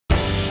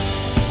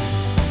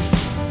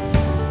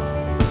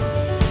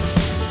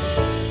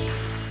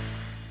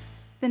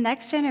The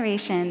next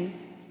generation,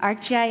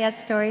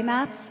 ArcGIS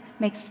StoryMaps,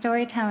 makes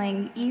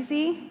storytelling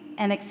easy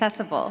and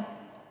accessible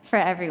for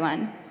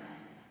everyone.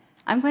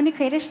 I'm going to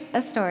create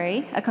a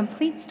story, a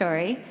complete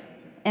story,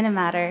 in a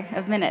matter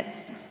of minutes.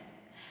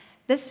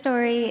 This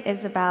story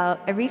is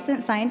about a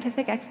recent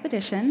scientific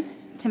expedition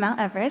to Mount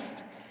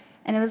Everest,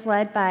 and it was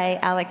led by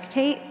Alex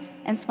Tate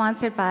and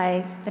sponsored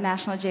by the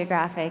National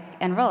Geographic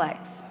and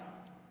Rolex.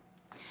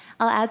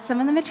 I'll add some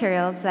of the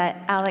materials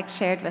that Alex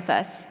shared with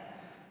us: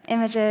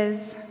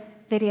 images,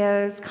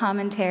 videos,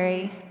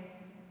 commentary.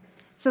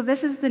 So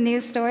this is the new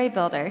story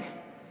builder.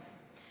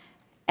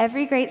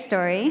 Every great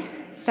story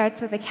starts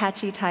with a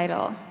catchy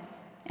title,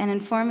 an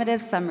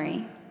informative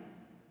summary.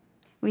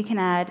 We can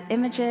add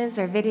images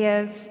or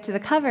videos to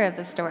the cover of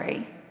the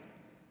story.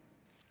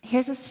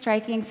 Here's a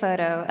striking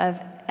photo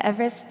of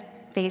Everest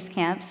Base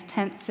Camp's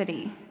tent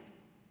city.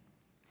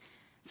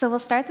 So we'll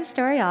start the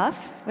story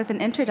off with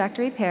an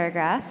introductory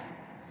paragraph,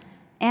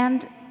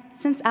 and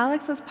since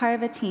Alex was part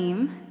of a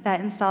team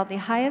that installed the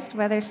highest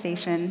weather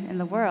station in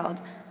the world,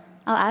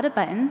 I'll add a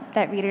button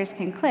that readers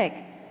can click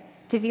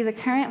to view the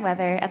current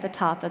weather at the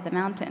top of the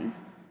mountain.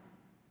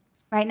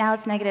 Right now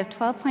it's negative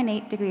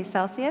 12.8 degrees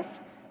Celsius,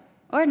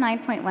 or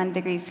 9.1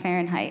 degrees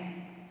Fahrenheit.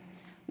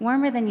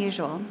 Warmer than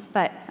usual,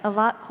 but a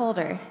lot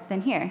colder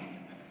than here.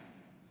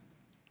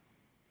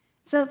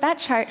 So that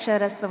chart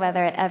showed us the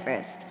weather at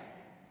Everest.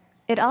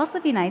 It'd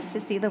also be nice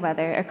to see the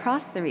weather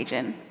across the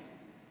region.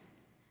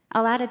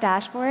 I'll add a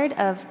dashboard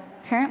of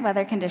current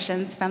weather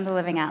conditions from the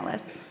Living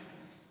Atlas.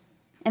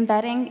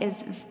 Embedding is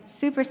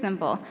super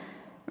simple.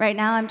 Right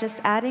now, I'm just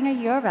adding a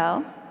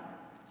URL,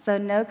 so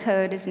no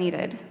code is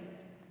needed.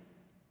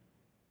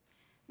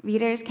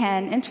 Readers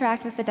can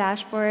interact with the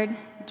dashboard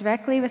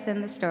directly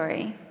within the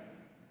story.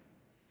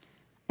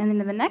 And in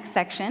the next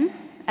section,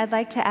 I'd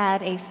like to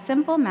add a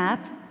simple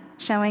map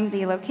showing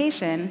the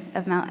location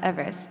of Mount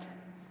Everest.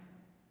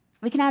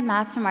 We can add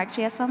maps from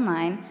ArcGIS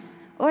Online,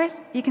 or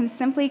you can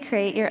simply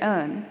create your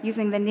own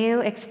using the new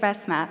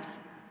Express Maps,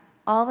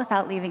 all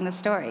without leaving the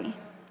story.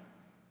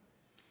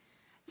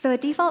 So a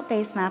default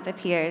base map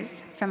appears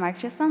from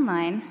ArcGIS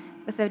Online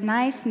with a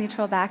nice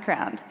neutral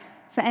background,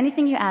 so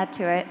anything you add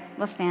to it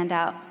will stand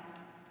out.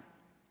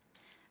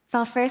 So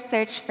I'll first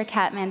search for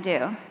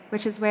Kathmandu,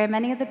 which is where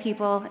many of the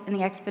people in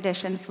the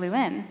expedition flew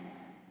in,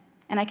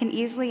 and I can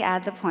easily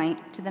add the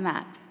point to the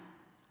map.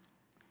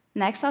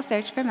 Next, I'll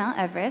search for Mount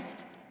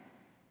Everest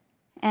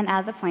and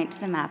add the point to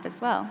the map as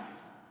well.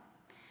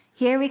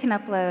 Here we can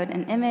upload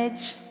an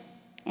image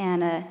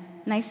and a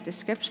nice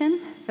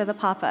description for the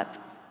pop-up.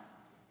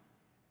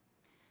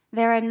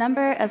 There are a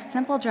number of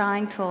simple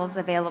drawing tools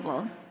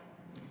available.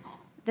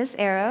 This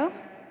arrow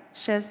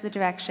shows the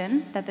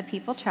direction that the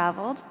people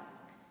traveled,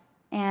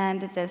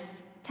 and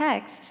this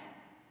text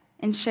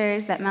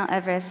ensures that Mount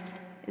Everest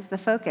is the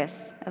focus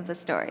of the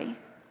story.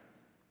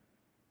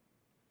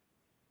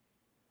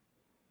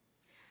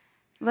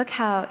 Look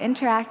how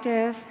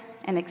interactive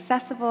and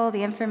accessible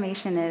the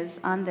information is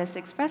on this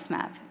Express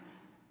Map.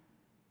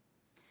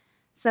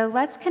 So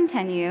let's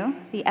continue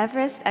the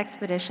Everest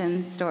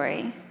expedition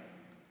story.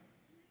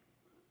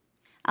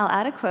 I'll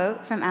add a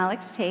quote from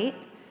Alex Tate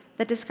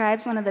that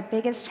describes one of the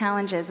biggest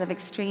challenges of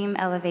extreme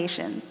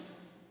elevations: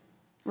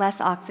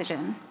 less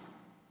oxygen.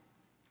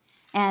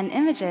 And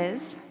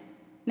images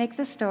make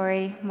the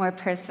story more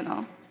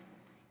personal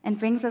and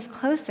brings us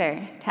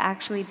closer to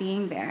actually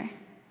being there.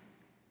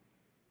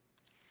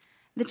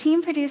 The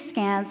team produced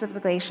scans of the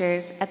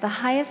glaciers at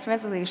the highest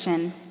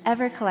resolution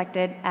ever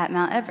collected at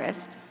Mount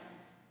Everest.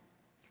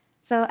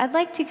 So I'd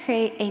like to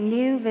create a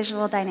new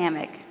visual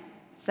dynamic,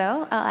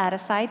 so I'll add a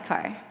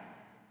sidecar.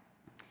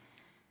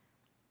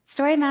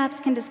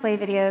 StoryMaps can display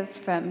videos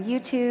from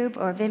YouTube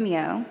or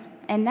Vimeo,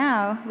 and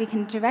now we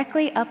can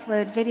directly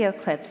upload video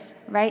clips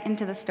right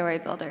into the story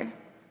builder.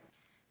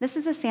 This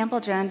is a sample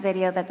drone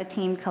video that the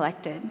team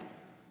collected.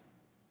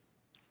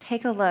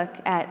 Take a look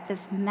at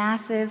this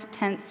massive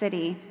tent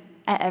city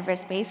at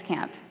Everest Base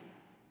Camp.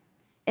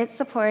 It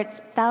supports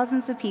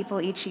thousands of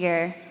people each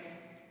year,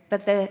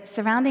 but the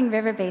surrounding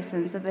river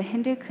basins of the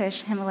Hindu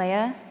Kush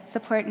Himalaya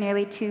support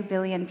nearly 2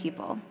 billion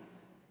people.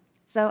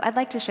 So I'd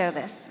like to show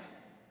this.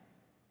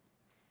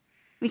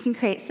 We can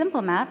create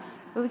simple maps,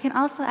 but we can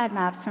also add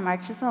maps from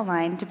ArcGIS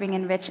Online to bring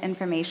in rich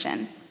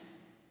information.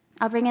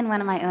 I'll bring in one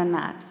of my own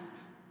maps.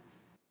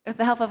 With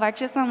the help of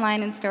ArcGIS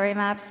Online and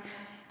StoryMaps,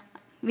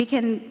 we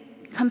can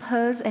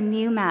compose a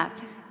new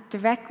map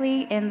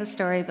directly in the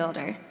story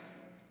builder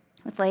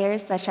with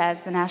layers such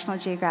as the National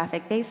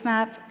Geographic base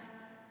map,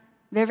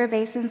 river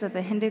basins of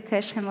the Hindu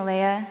Kush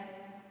Himalaya,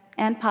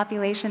 and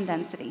population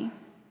density.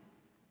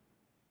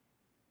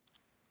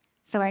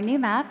 So our new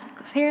map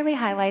clearly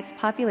highlights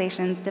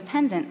populations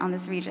dependent on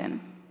this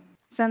region.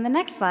 So in the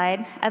next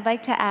slide, I'd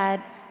like to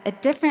add a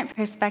different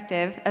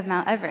perspective of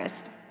Mount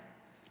Everest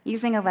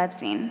using a web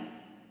scene.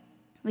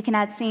 We can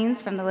add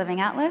scenes from the Living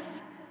Atlas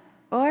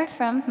or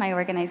from my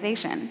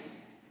organization.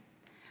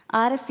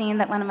 I'll add a scene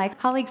that one of my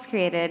colleagues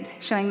created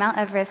showing Mount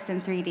Everest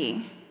in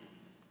 3D.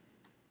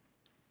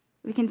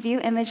 We can view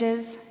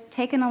images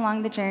taken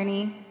along the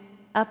journey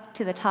up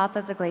to the top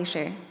of the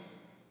glacier.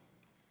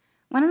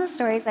 One of the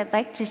stories I'd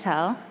like to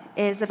tell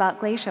is about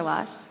glacier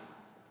loss.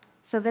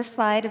 So this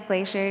slide of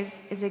glaciers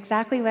is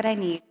exactly what I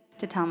need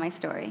to tell my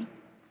story.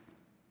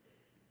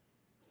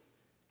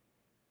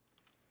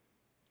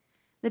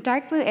 The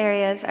dark blue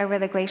areas are where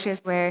the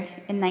glaciers were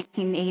in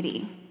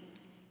 1980.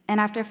 And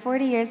after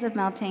 40 years of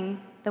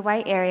melting, the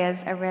white areas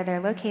are where they're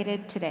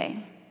located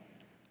today.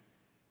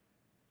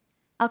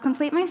 I'll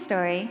complete my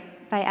story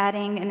by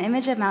adding an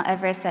image of Mount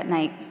Everest at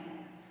night.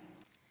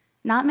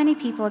 Not many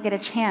people get a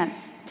chance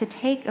to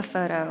take a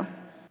photo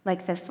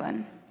like this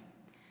one.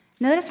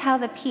 Notice how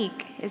the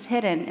peak is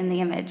hidden in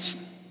the image.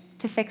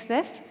 To fix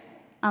this,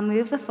 I'll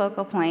move the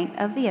focal point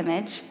of the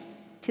image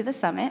to the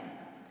summit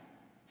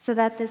so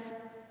that this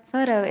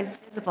photo is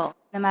visible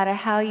no matter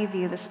how you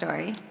view the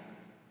story.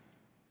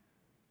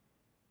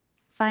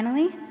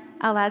 Finally,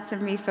 I'll add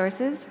some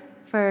resources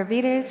for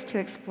readers to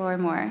explore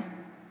more.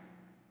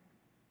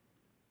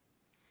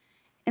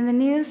 In the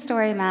new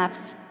story maps,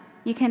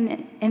 you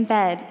can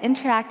embed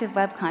interactive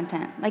web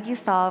content like you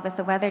saw with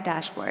the weather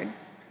dashboard.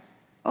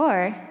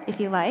 Or, if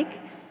you like,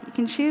 you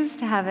can choose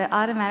to have it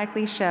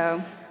automatically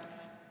show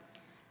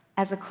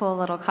as a cool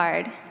little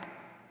card.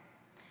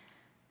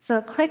 So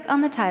a click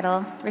on the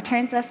title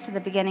returns us to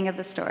the beginning of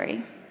the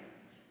story.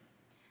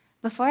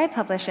 Before I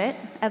publish it,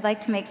 I'd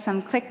like to make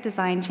some quick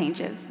design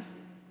changes.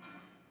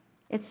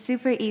 It's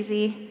super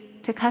easy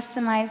to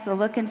customize the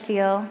look and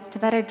feel to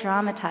better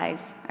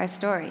dramatize our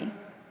story.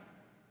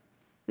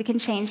 We can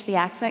change the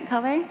accent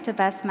color to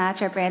best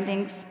match our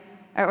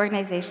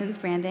organization's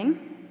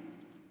branding.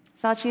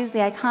 So I'll choose the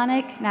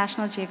iconic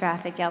National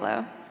Geographic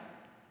yellow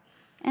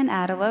and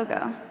add a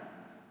logo.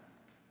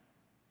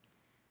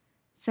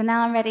 So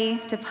now I'm ready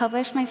to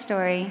publish my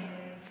story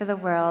for the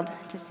world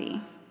to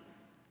see.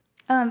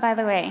 Oh, and by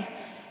the way,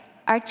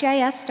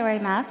 ArcGIS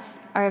StoryMaps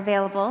are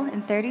available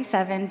in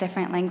 37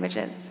 different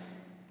languages.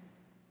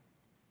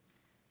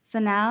 So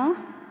now,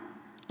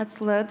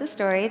 let's load the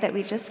story that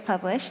we just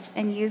published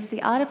and use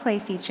the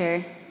autoplay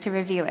feature to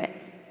review it.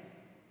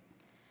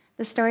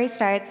 The story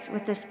starts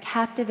with this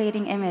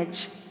captivating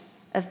image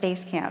of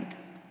base camp.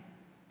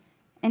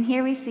 And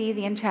here we see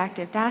the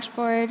interactive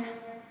dashboard,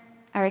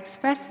 our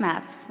express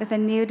map with a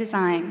new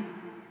design,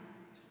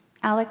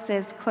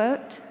 Alex's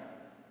quote,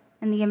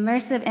 and the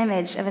immersive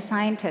image of a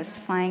scientist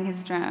flying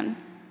his drone.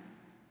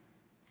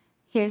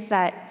 Here's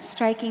that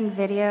striking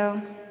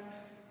video,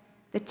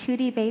 the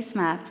 2D base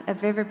map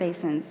of river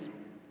basins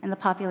and the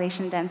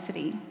population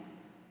density,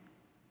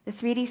 the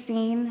 3D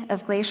scene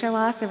of glacier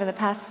loss over the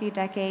past few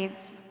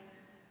decades,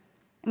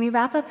 and we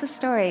wrap up the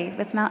story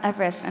with Mount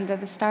Everest under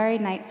the starry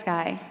night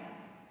sky,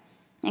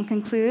 and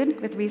conclude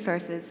with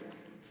resources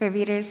for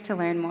readers to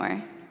learn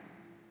more.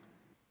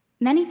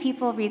 Many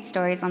people read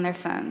stories on their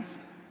phones,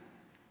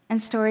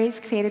 and stories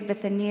created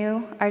with the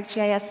new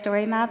ArcGIS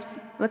StoryMaps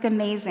look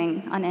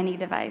amazing on any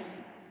device.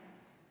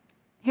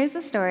 Here's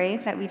a story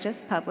that we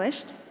just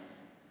published,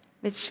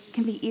 which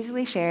can be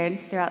easily shared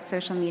throughout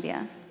social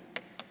media.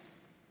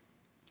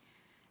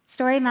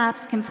 Story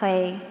maps can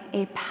play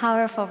a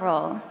powerful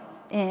role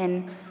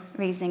in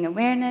raising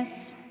awareness,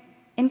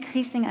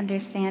 increasing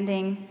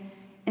understanding,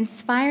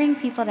 inspiring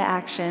people to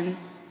action,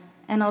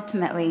 and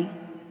ultimately,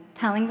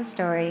 telling the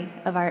story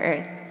of our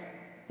Earth.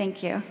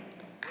 Thank you.